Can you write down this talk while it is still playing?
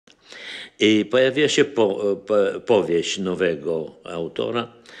I pojawiła się powieść nowego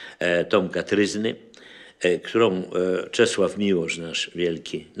autora, Tomka Tryzny, którą Czesław Miłosz, nasz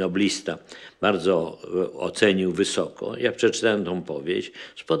wielki noblista, bardzo ocenił wysoko. Ja przeczytałem tą powieść,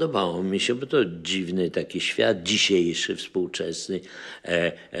 spodobało mi się, bo to dziwny taki świat dzisiejszy, współczesny.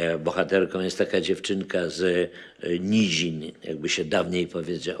 Bohaterką jest taka dziewczynka z nizin, jakby się dawniej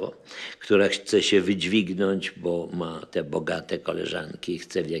powiedziało, która chce się wydźwignąć, bo ma te bogate koleżanki i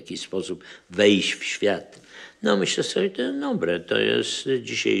chce w jakiś sposób wejść w świat. No myślę sobie, to dobre, to jest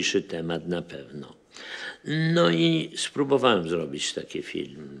dzisiejszy temat na pewno. No i spróbowałem zrobić taki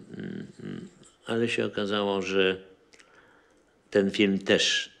film, ale się okazało, że ten film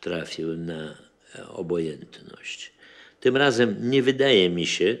też trafił na obojętność. Tym razem nie wydaje mi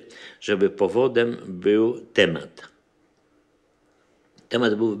się, żeby powodem był temat.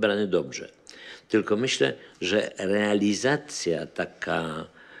 Temat był wybrany dobrze, tylko myślę, że realizacja taka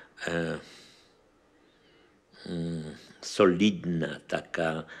solidna,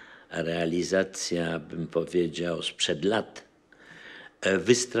 taka realizacja, bym powiedział, sprzed lat,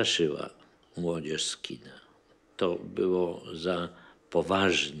 wystraszyła młodzież z kina. To było za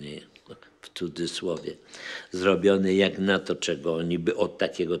poważnie, w cudzysłowie, zrobione jak na to, czego oni by od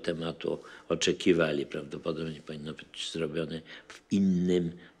takiego tematu oczekiwali. Prawdopodobnie powinno być zrobione w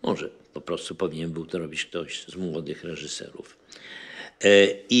innym, może po prostu powinien był to robić ktoś z młodych reżyserów.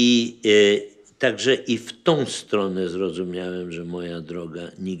 Także i w tą stronę zrozumiałem, że moja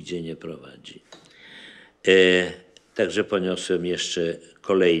droga nigdzie nie prowadzi. Także poniosłem jeszcze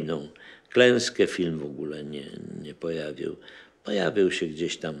kolejną klęskę. Film w ogóle nie pojawił. Pojawił się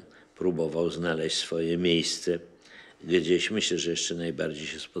gdzieś tam, próbował znaleźć swoje miejsce. Gdzieś, myślę, że jeszcze najbardziej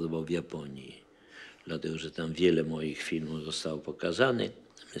się spodobał w Japonii. Dlatego, że tam wiele moich filmów zostało pokazanych.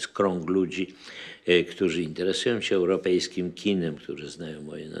 Jest krąg ludzi, którzy interesują się europejskim kinem, którzy znają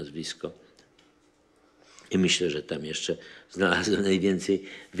moje nazwisko. I myślę, że tam jeszcze znalazłem najwięcej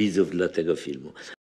widzów dla tego filmu.